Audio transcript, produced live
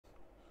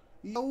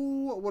Yo,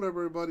 what up,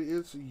 everybody?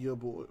 It's your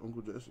boy,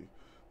 Uncle Jesse.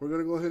 We're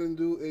going to go ahead and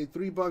do a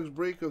 3-box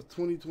break of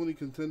 2020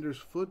 Contenders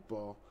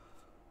football,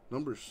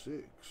 number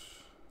 6.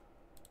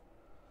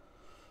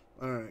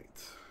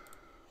 Alright,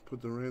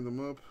 put the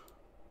random up.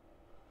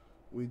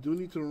 We do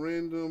need to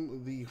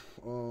random the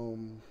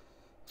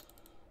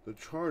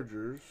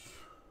Chargers.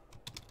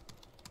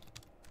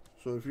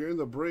 So if you're in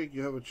the break,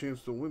 you have a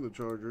chance to win the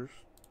Chargers.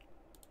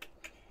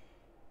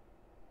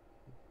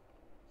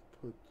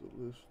 Put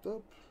the list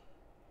up.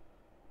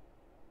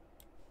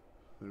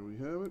 There we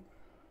have it.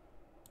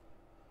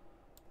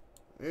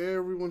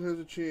 Everyone has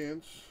a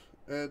chance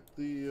at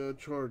the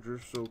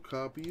Chargers, so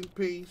copy and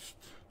paste.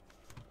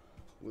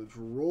 Let's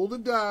roll the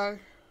die.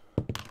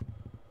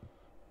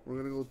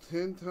 We're going to go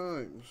 10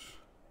 times.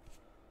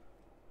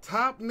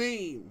 Top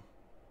name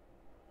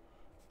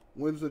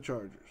wins the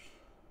Chargers.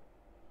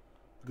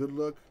 Good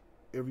luck,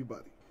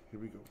 everybody. Here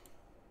we go.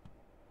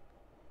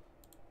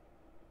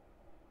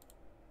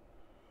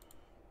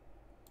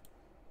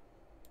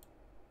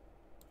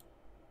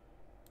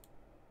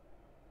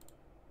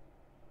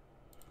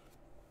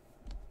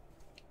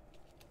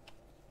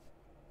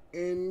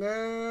 And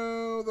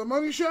now the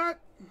money shot.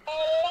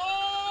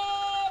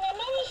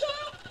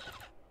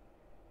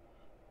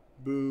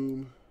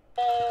 Boom.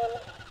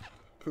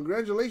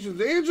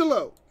 Congratulations,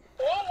 Angelo.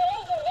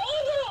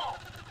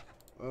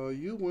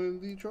 You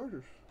win the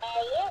Chargers.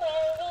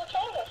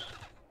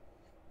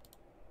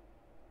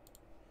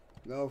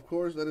 Now, of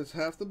course, that is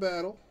half the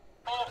battle.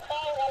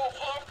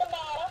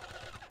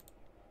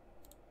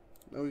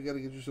 Now we got to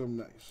get you something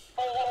nice.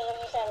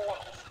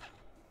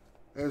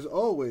 As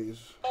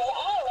always.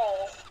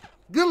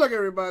 Good luck,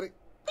 everybody.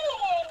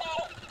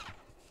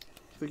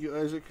 Thank you,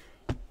 Isaac.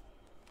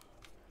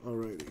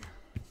 Alrighty.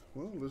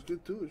 Well, let's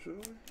get to it, shall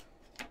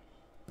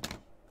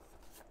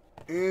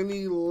we?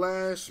 Any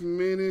last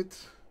minute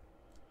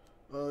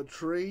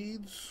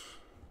trades?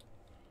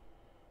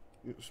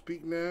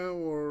 Speak now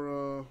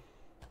or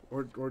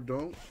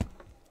don't.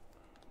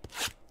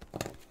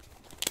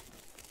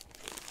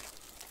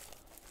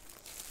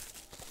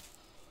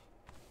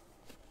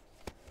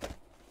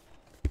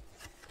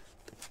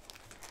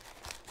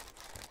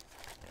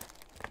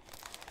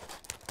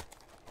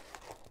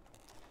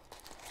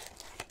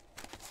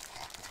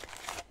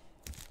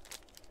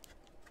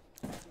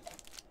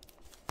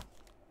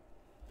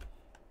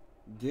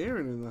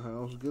 Darren in the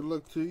house. Good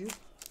luck to you.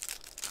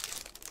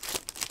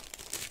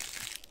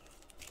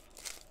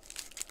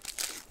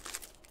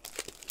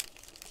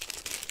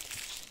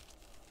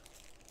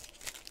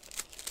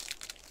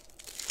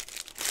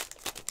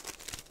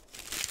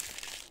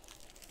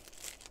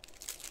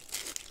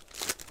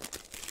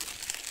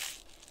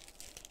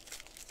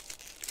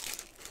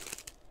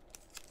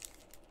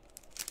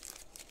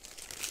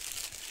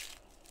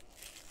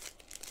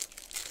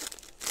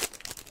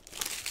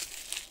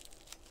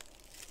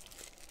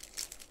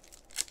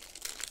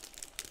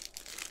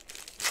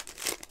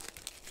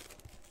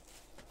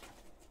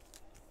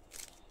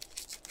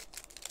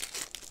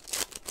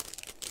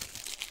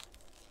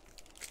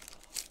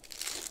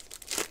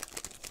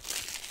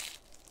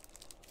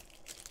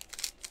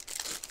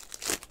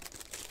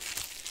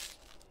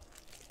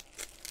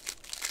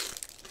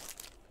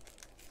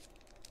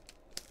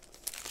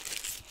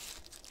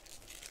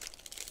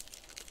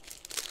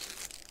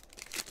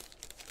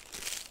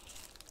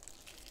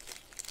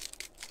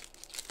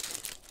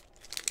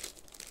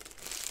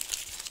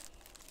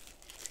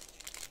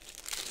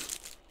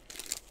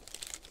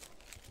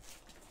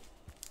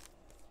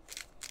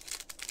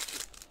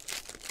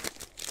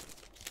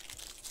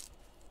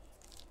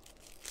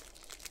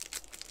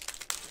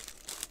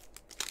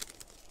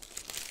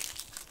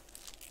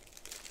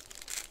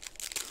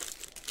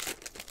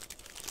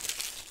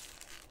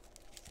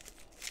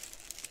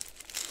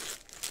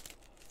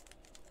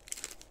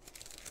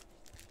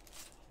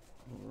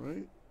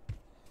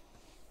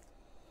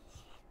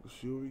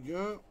 See what we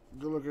got.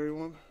 Good luck,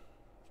 everyone.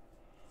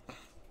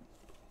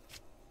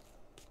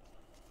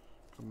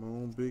 Come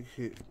on, big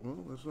hit. Well,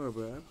 that's not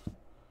bad.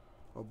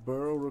 A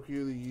Burrow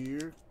Rookie of the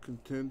Year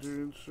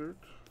contender insert.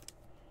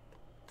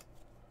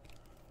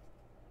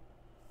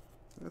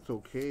 That's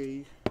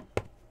okay.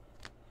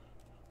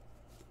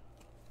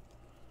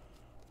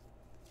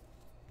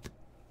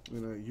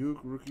 And a Ayuk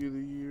Rookie of the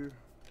Year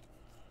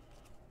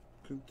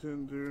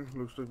contender.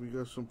 Looks like we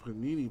got some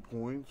Panini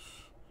points.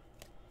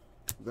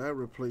 That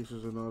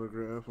replaces an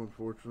autograph,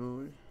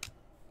 unfortunately.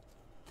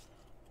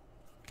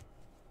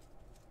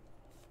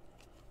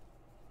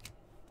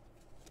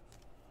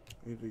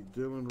 A.J.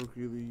 Dillon,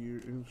 Rookie of the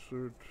Year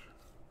insert.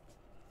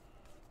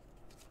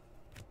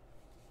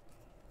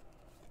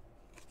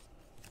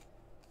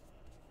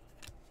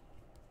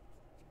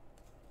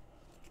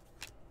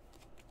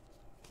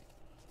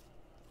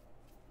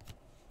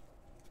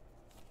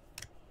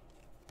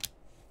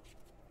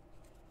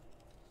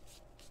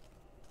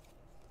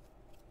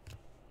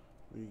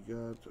 We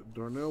got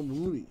Darnell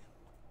Mooney,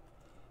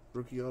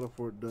 rookie auto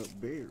for the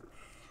Bears.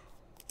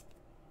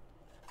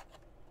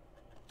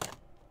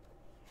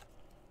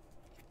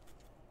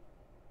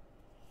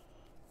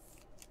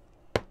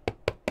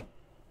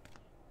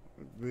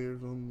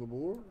 Bears on the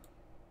board.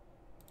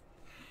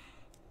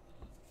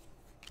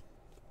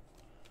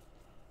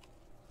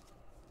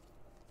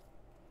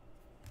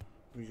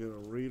 We got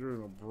a Raider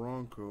and a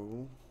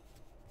Bronco.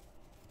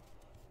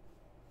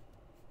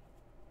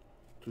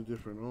 Two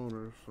different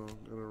owners, so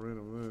gotta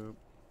random that.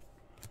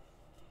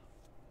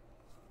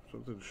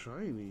 Something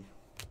shiny.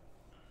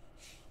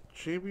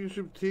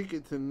 Championship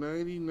ticket to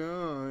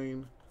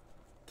 99.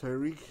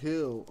 Tyreek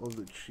Hill of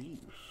the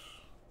Chiefs.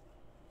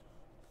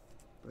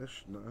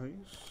 That's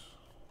nice.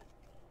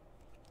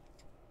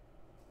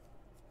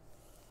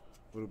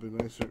 Would have been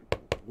nicer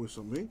with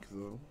some ink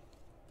though.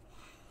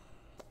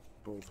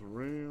 Both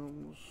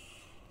Rams.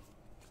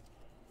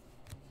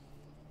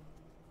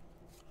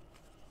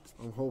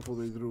 I'm hopeful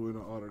they threw in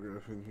an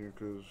autograph in here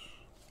because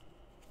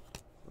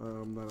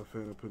I'm not a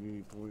fan of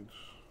Panini points.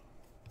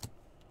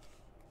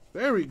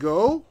 There we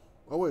go.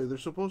 Oh wait,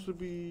 there's supposed to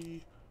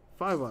be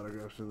 5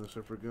 autographs in this.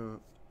 I forgot.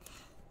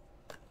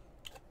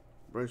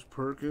 Bryce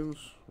Perkins,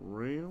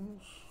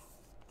 Rams.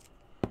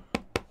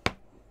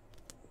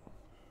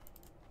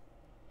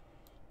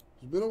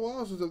 It's been a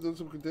while since I've done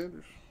some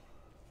contenders.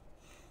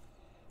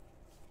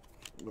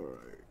 All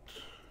right.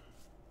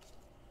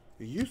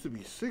 It used to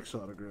be 6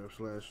 autographs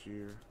last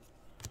year.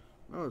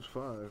 Now it's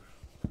 5.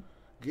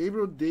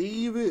 Gabriel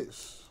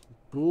Davis,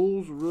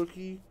 Bulls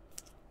rookie,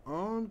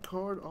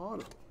 on-card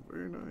auto.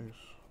 Very nice.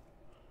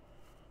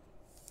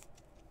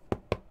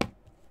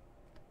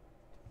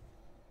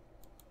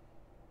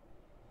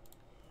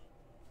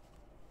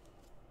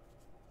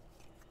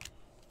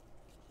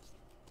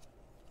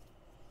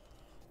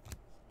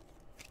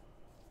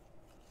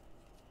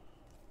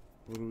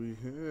 What do we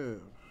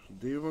have?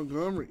 David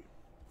Montgomery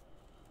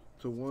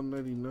to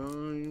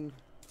 199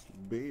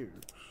 Bears.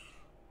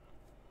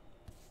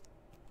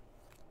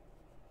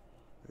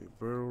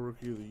 A Barrel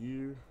Rookie of the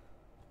Year.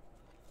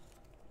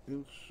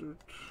 Insert.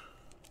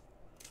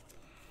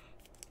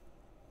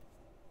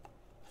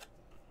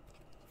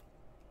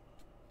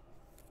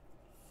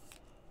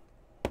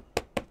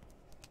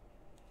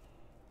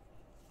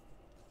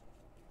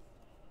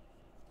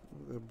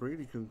 That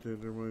Brady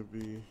contender might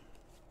be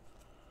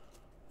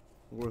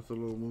worth a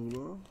little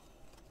moolah.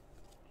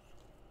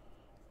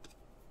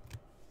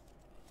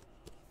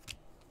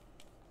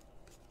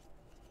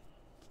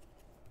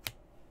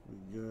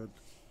 We got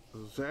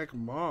Zach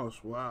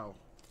Moss. Wow.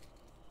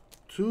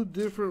 2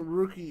 different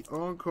rookie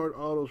on-card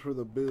autos for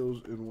the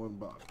Bills in one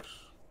box.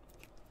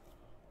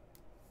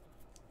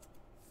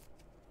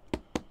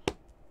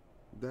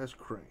 That's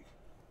crazy.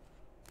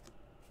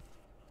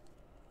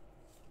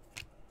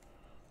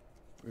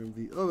 And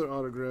the other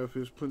autograph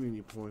is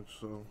Panini points,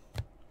 so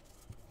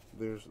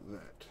there's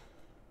that.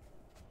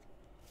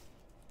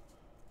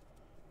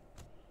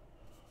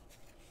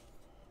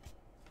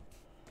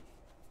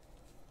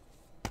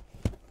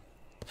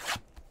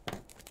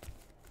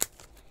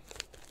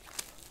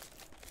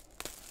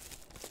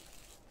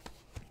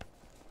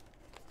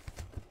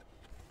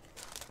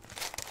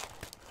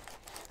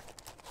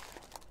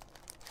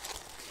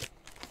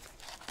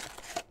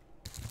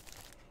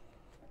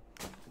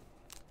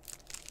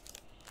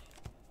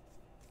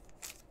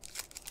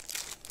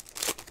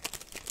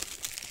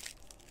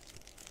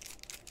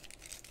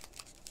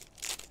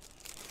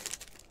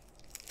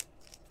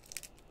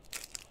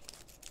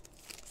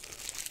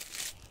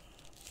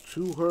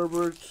 Two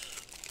Herberts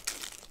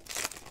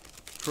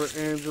for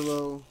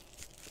Angelo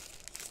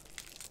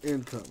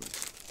incoming.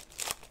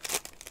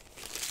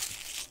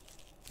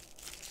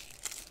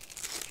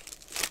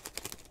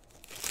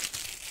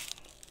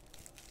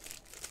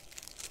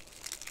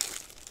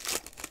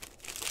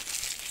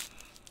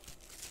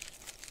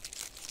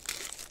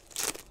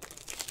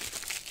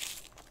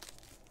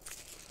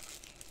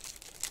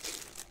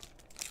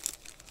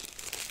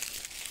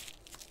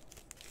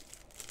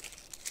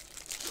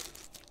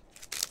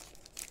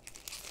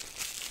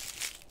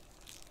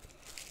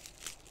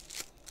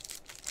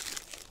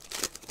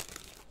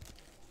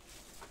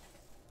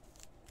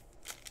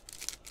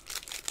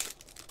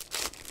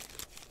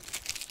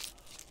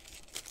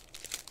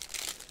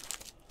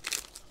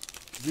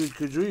 Dude,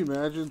 could you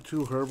imagine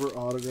 2 Herbert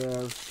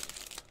autographs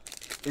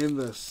in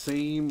the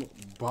same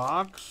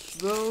box,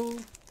 though?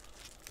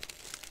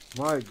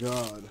 My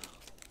God.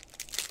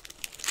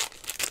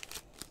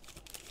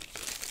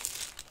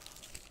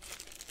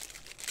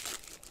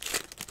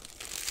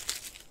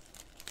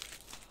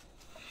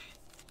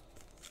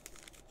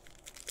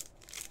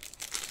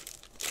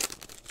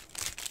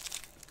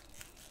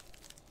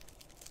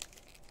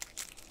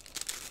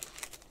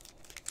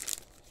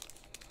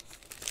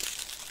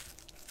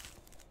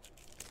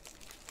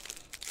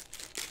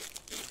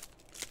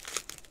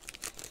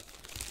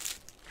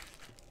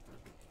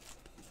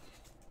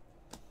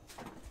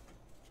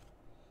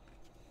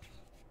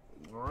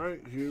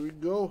 Alright, here we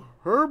go.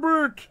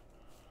 Herbert!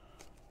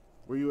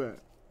 Where you at?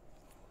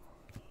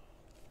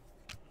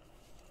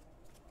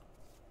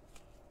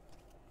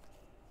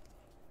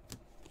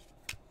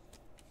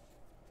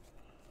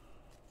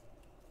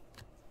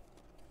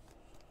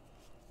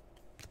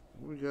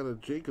 We got a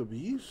Jacob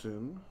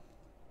Eason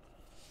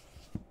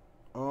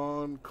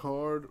on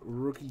card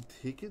rookie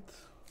ticket.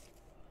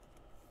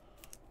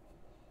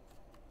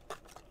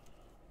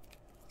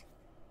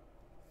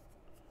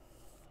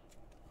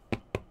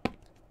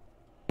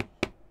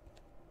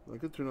 That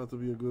could turn out to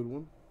be a good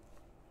one.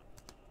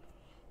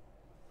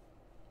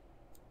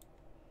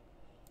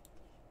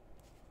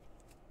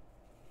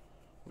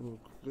 A little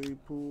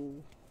Claypool.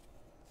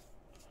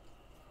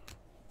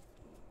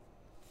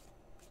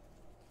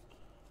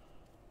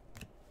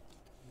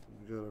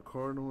 We got a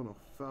Cardinal and a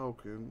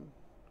Falcon.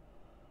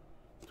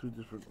 Two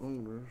different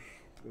owners.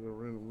 Got a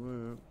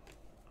random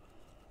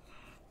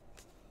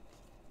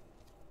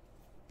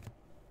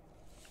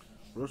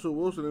that. Russell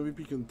Wilson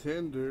MVP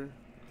contender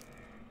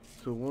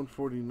to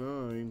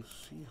 149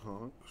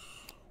 Seahawks.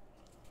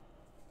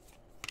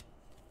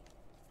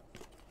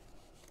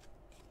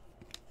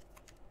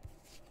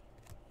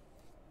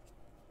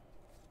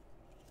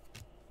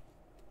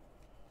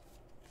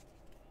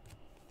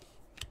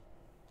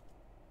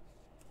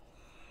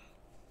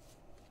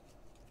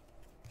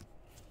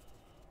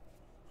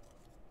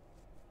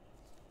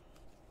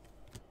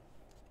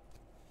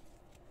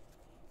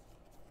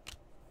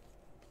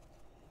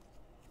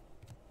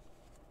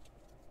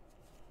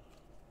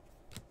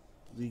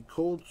 The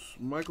Colts,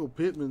 Michael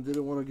Pittman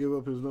didn't want to give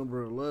up his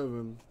number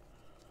 11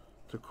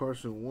 to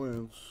Carson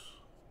Wentz.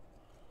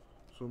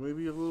 So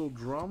maybe a little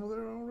drama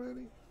there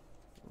already?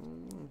 I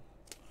don't know.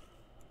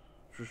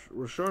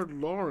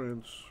 Rashard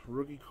Lawrence,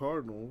 rookie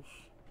Cardinals,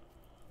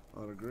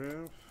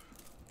 autograph.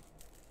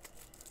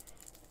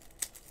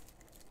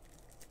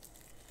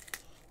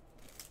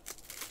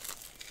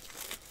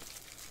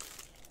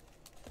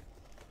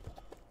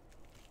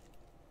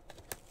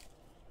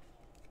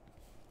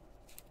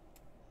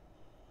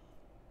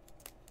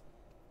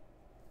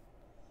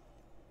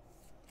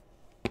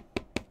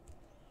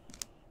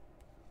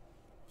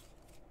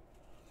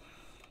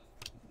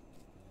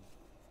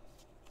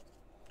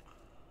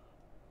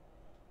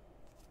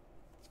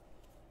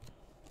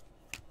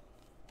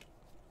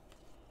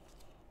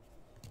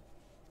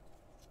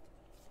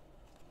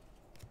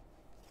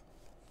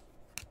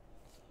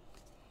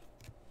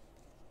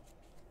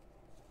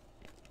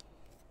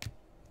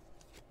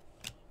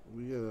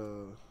 We got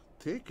a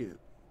ticket.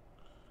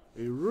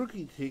 A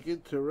rookie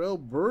ticket, Terrell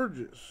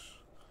Burgess.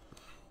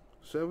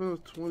 7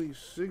 of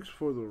 26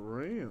 for the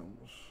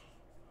Rams.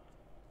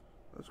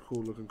 That's a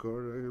cool looking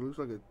card. It looks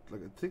like a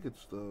ticket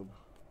stub.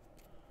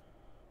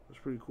 That's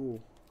pretty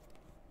cool.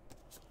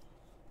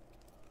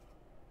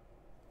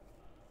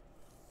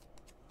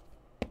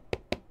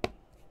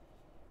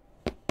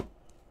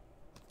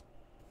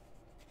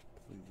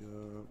 We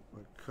got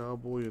a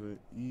Cowboy and an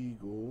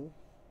Eagle.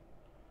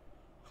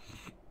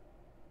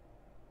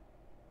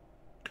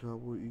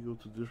 Cowboy, Eagle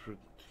to different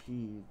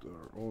teams,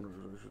 or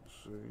owners, I should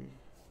say.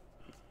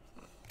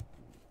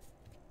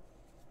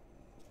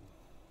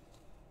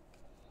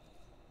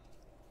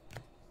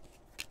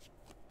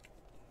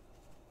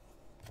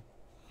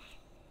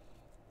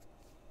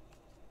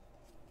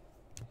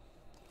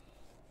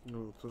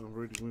 No, Tom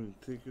Brady winning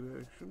ticket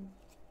action.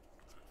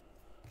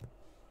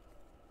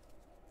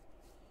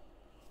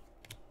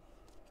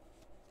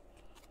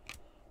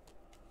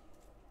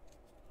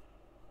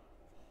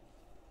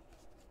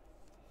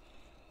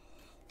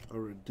 A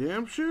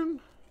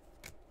redemption?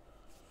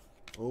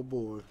 Oh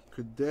boy,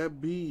 could that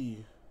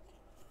be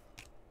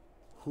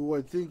who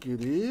I think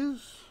it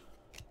is?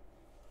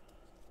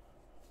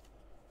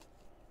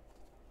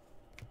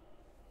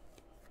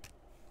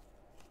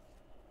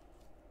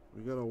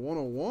 We got a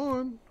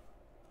 101.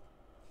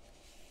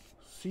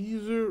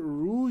 Cesar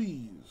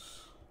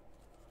Ruiz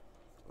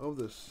of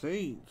the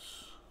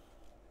Saints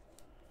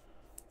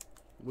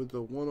with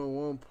the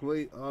 101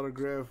 plate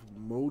autograph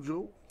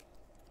mojo.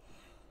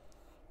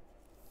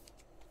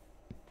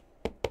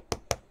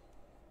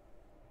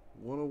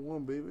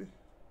 Baby.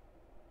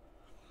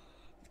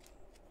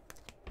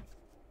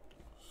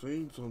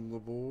 Saints on the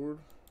board.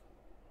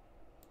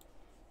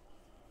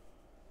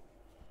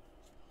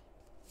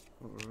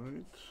 All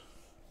right.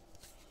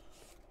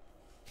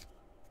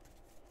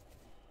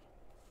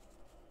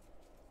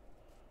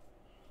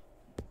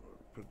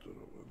 Put that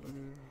over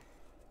there.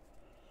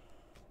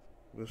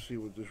 Let's see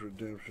what this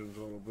redemption's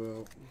all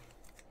about.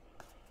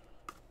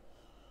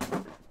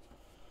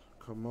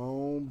 Come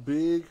on,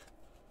 big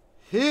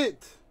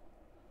hit.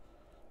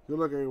 Good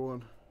luck,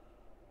 everyone.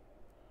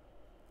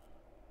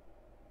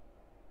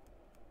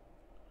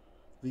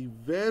 The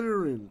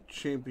veteran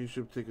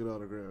championship ticket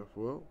autograph.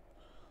 Well,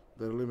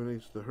 that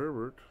eliminates the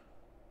Herbert.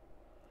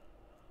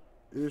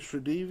 It is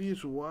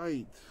Tre'Davious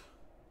White.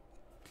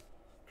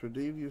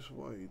 Tre'Davious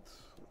White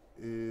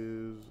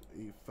is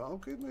a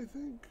Falcon, I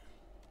think.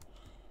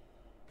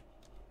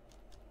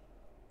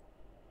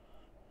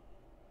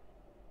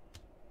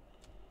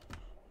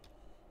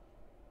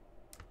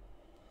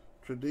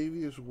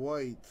 Tre'Davious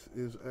White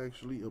is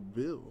actually a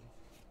Bill.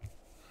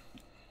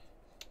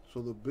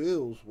 So the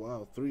Bills,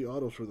 wow, 3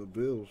 autos for the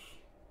Bills.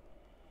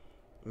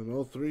 And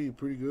all 3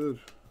 pretty good.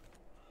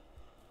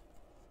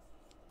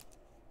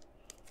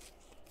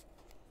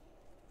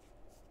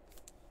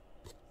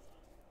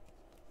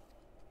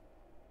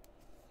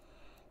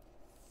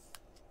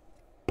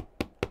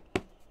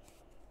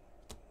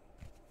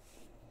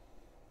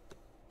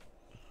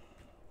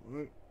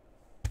 Alright.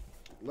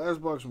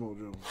 Last box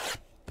mojo.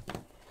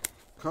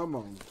 Come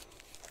on.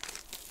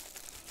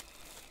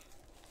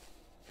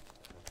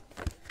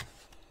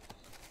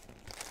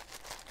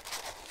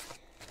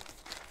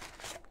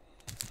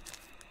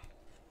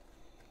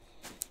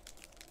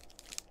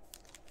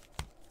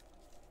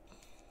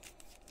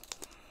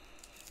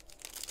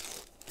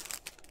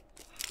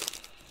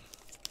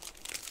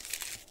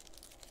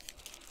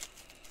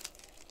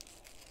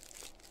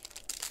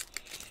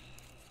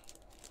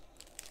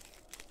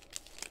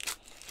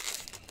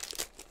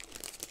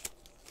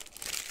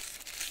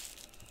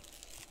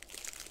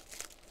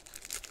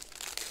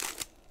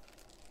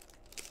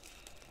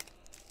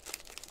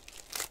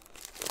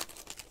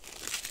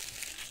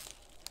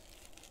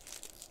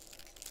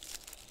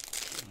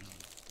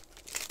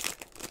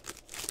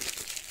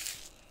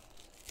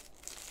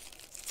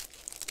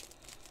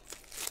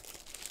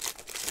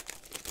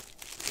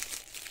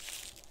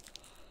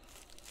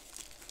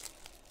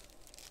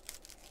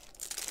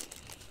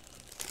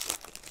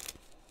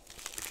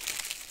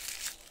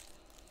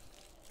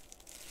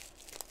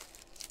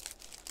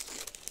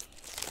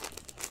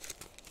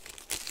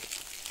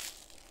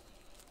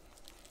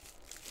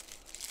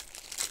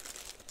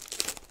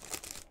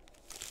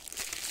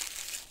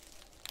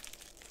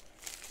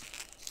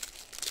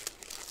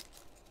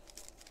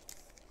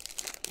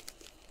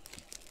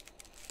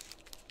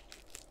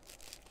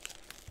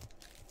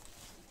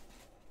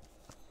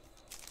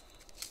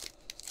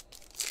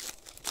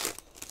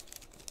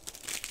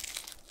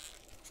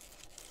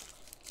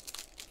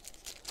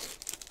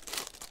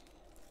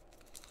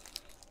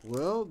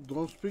 Well,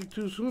 don't speak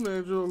too soon,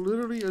 Angelo.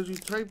 Literally, as you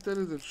type that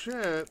in the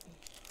chat,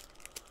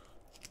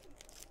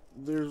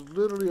 there's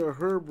literally a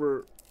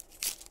Herbert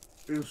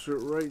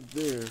insert right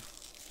there.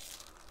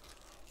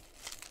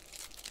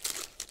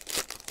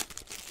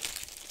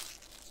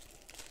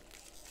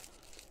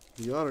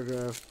 The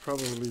autograph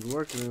probably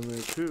lurking in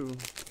there too.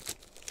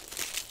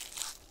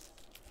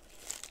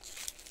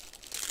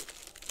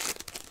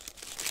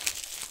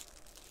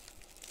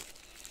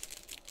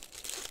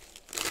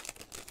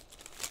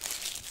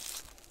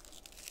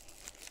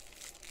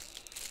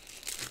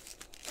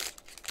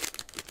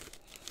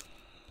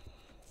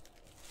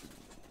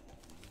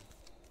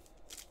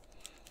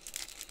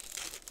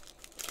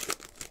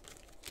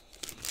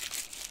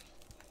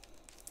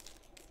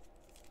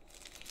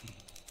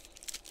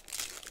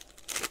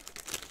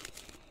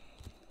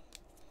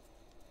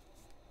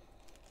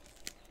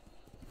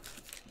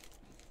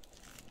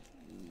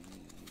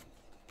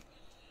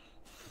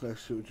 I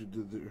see what you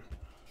did there.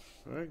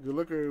 Alright, good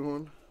luck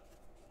everyone.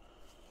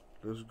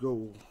 Let's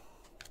go.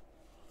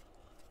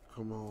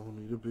 Come on,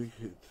 need a big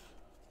hit.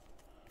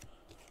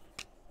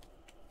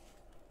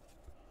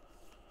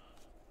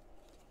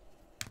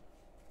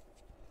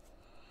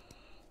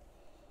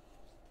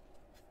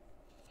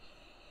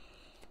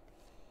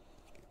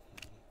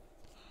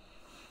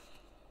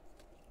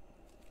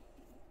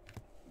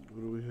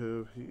 What do we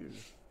have here?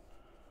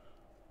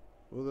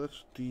 Well,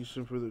 that's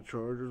decent for the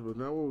Chargers, but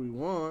not what we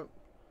want.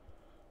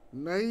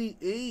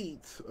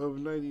 98 of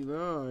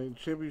 99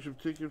 championship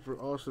ticket for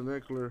Austin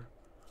Eckler,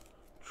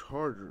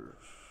 Chargers.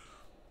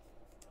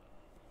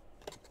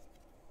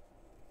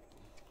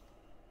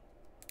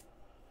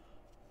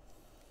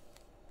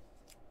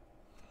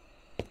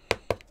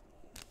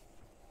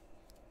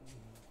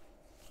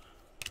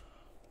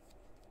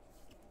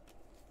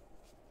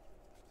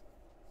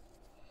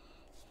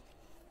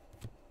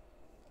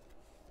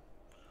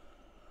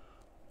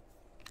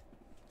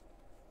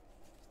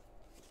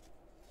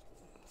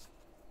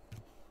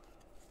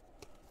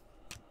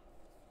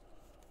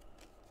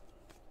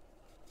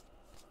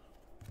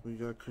 We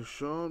got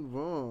Keyshawn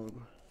Vaughn,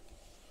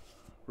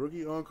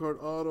 rookie on-card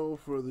auto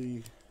for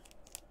the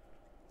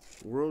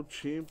world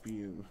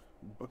champion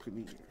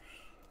Buccaneers.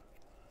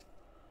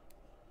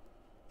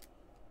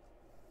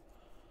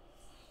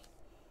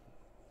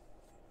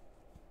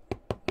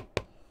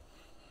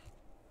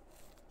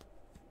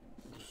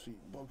 Let's see,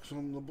 Bucks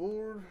on the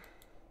board.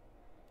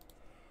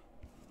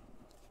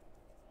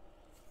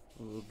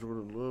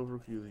 Jordan Love,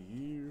 rookie of the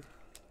year.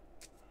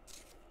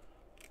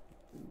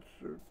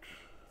 Insert.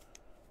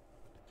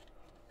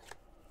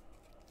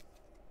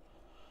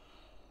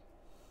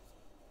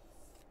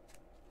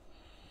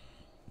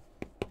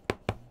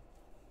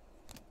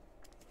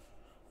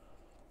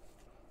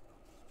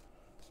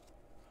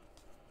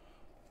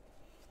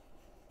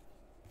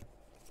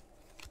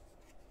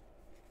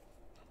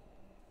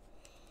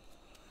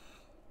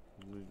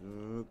 We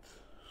got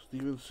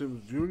Steven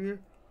Sims Jr.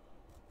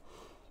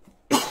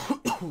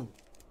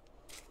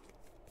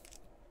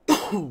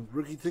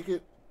 Rookie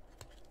ticket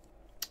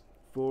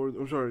for,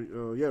 I'm sorry,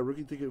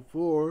 rookie ticket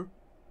for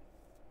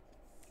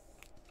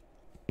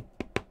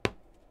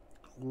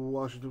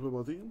Washington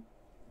football team.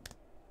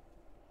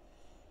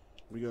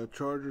 We got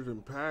Chargers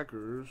and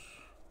Packers.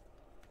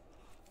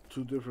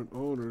 Two different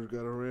owners.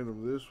 Got a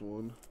random this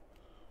one.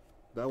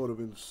 That would have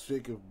been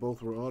sick if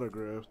both were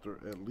autographed or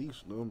at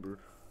least numbered.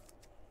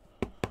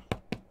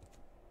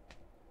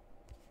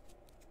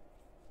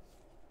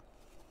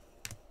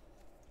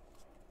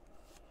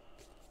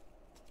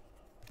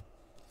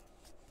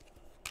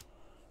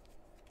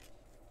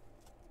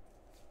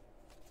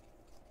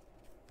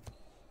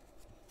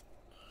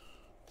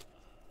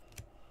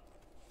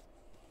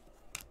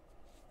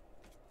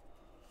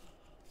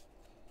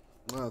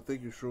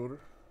 Thank you, Schroeder.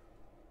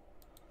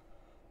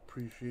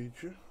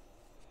 Appreciate you.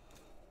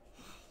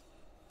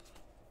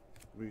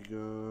 We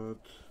got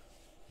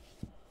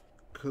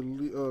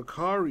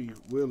Kari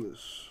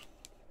Willis.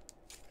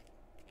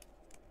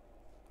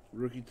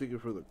 Rookie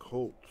ticket for the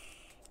Colts.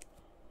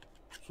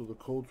 So the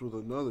Colts with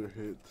another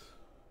hit.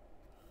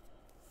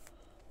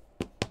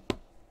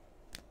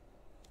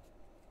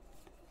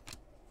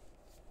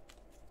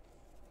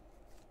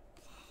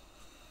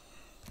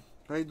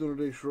 How you doing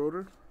today,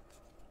 Schroeder?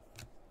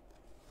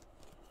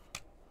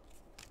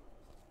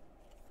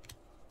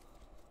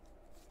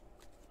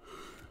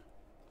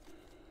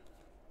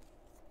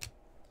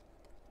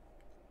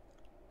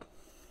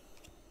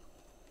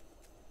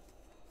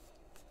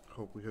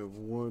 Hope we have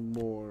one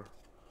more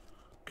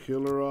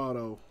killer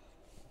auto.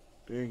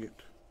 Dang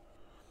it.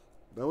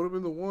 That would have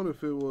been the one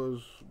if it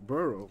was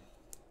Burrow.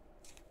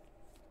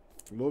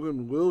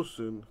 Logan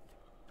Wilson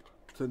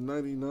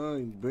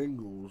 /99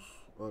 Bengals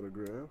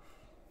autograph.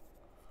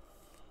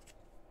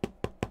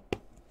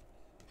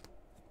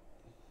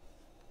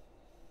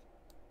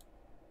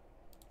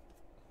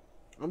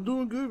 I'm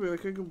doing good, man. I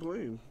can't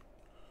complain.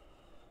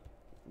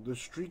 The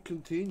streak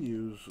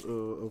continues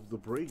of the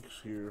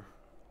breaks here.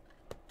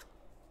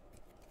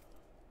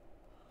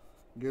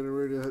 Getting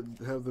ready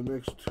to have the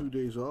next 2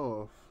 days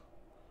off.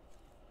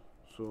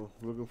 So,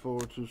 looking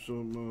forward to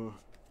some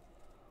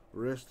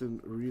rest and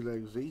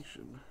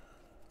relaxation.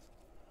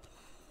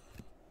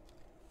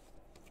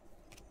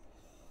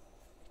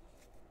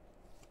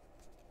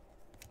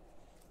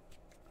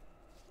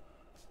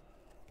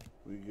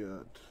 We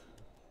got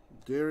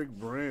Derek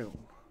Brown,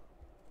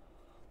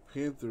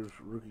 Panthers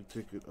rookie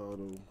ticket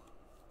auto.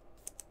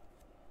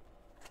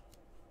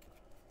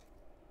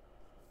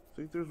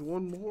 Think there's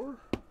one more?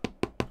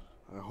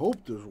 I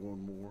hope there's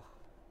one more.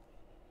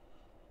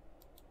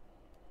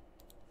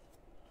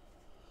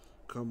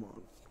 Come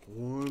on.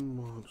 One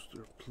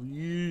monster,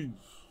 please.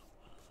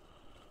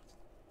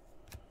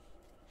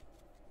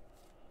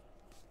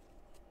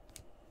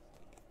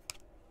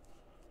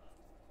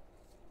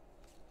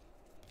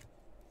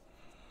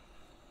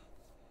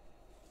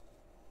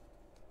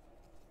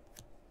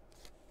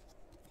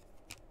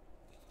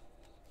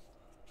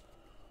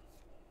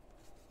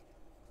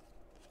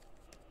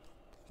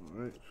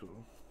 Alright, so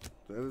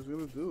that is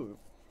going to do it.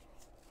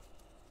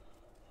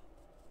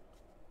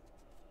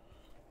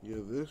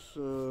 Yeah, this,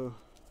 I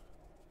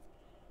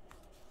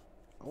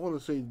want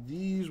to say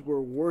these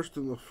were worse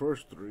than the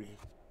first three,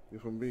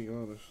 if I'm being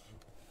honest.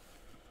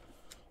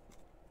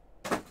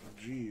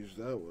 Jeez,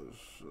 that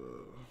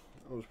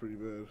was pretty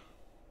bad.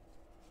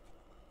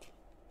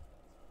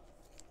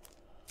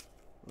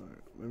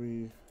 Alright, let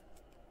me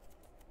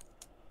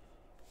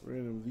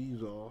random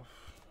these off.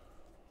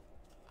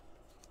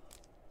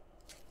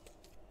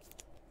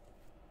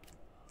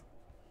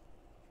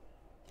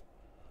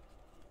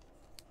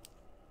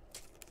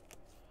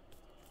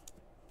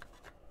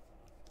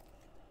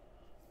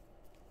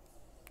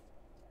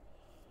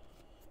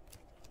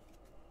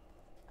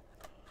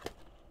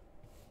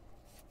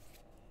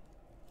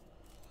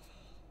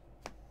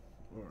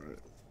 Alright,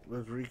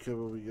 let's recap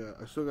what we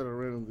got. I still got to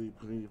random the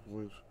Panini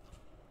points.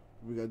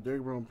 We got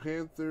Derek Brown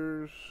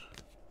Panthers,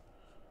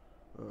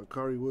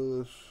 Kari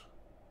Willis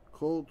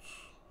Colts,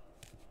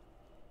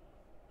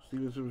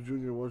 Steven Sims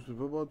Jr. Washington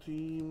Football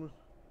Team,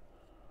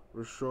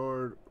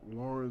 Rashard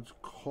Lawrence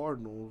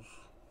Cardinals,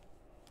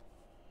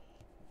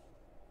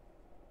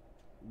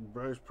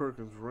 Bryce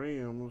Perkins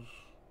Rams,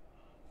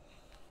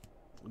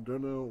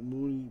 Darnell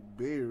Mooney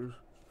Bears,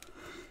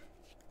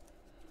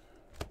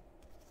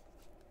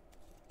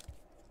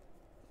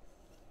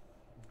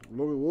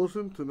 Logan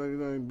Wilson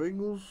 /99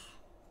 Bengals,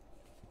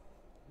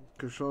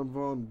 Kershawn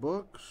Vaughn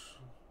Bucks,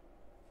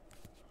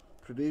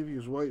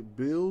 Tre'Davious White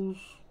Bills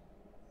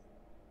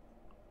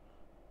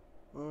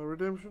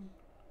redemption,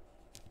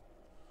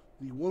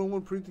 the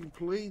 101 printing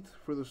plate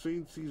for the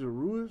St. Cesar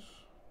Ruiz,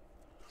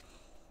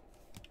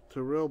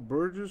 Terrell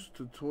Burgess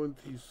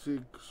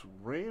 /26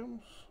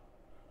 Rams,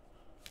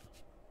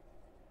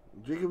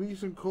 Jacob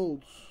Eason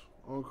Colts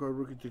on-card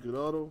rookie ticket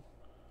auto,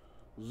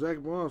 Zach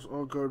Moss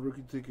on-card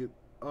rookie ticket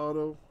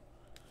auto,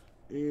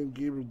 and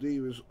Gabriel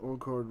Davis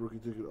on-card rookie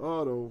ticket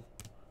auto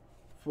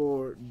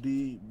for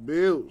the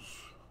Bills.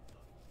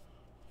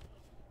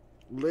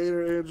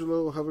 Later,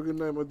 Angelo. Have a good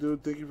night, my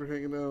dude. Thank you for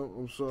hanging out.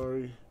 I'm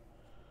sorry.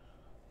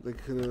 I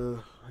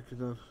could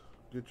not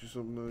get you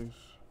something nice.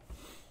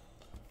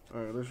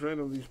 Alright, let's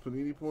random these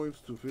Panini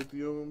points,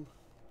 250 of them.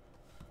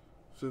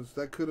 Since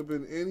that could have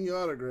been any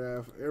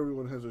autograph,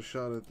 everyone has a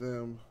shot at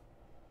them.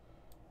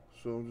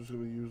 So I'm just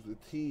going to use the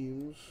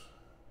teams.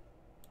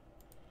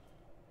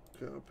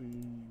 Copy,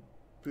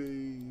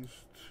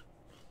 paste,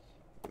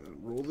 and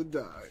roll the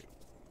die.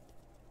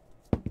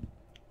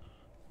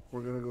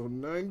 We're going to go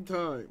 9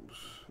 times.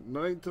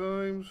 9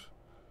 times.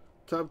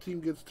 Top team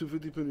gets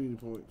 250 Panini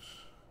points.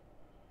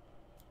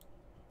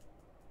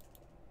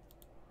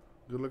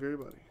 Good luck,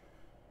 everybody.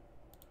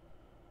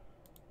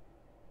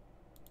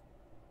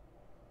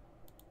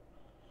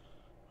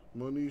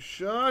 Money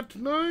shot.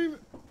 9.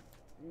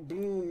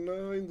 Boom.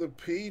 9. The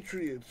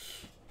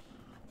Patriots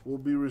will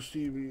be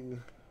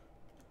receiving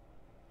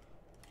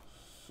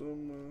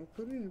some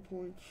Panini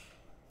points.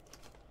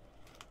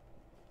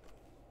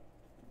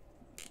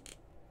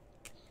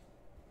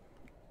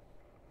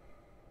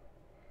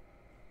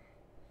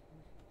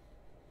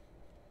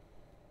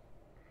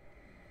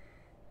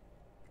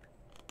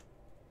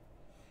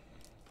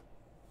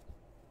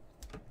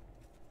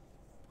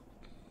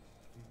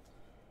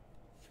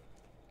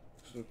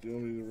 It's not the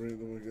only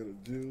random I gotta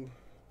do.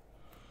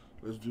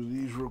 Let's do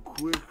these real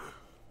quick.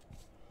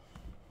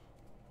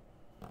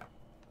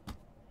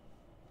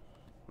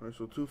 Alright,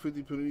 so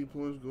 250 Panini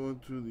points going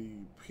to the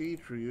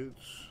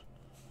Patriots.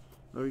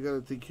 Now we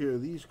gotta take care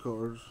of these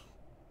cards.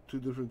 2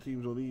 different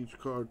teams on each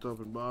card, top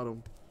and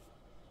bottom.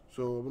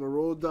 So I'm gonna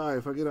roll a die.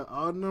 If I get an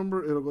odd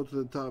number, it'll go to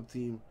the top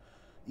team.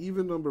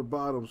 Even number,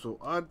 bottom. So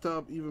odd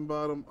top, even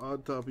bottom,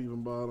 odd top,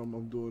 even bottom.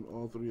 I'm doing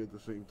all 3 at the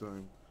same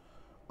time.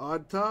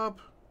 Odd top,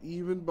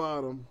 even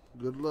bottom.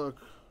 Good luck.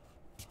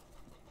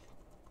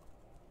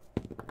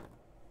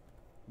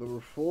 Number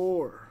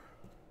 4.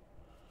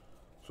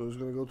 So it's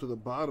going to go to the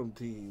bottom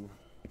team.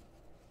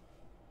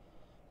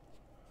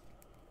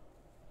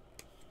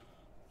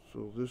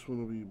 So this one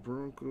will be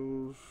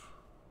Broncos.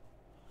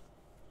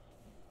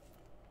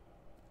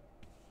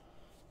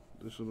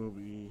 This one will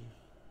be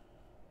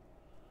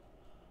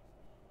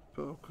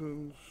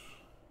Falcons.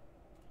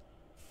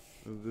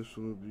 And this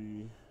one will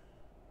be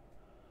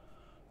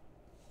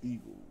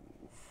Eagles.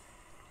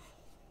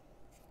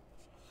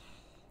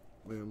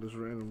 Man, let's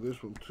random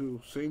this one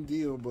too. Same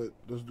deal, but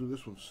let's do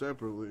this one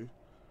separately.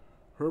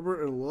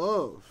 Herbert and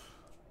Love.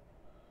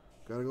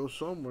 Gotta go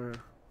somewhere.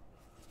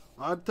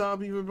 Odd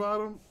top, even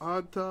bottom.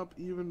 Odd top,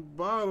 even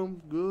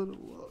bottom. Good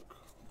luck.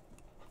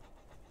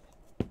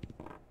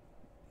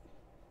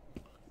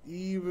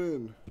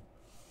 Even.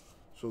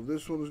 So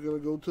this one is gonna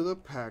go to the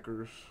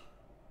Packers.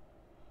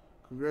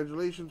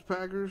 Congratulations,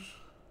 Packers.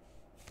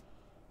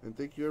 And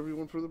thank you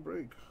everyone for the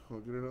break. I'll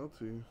get it out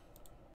to you.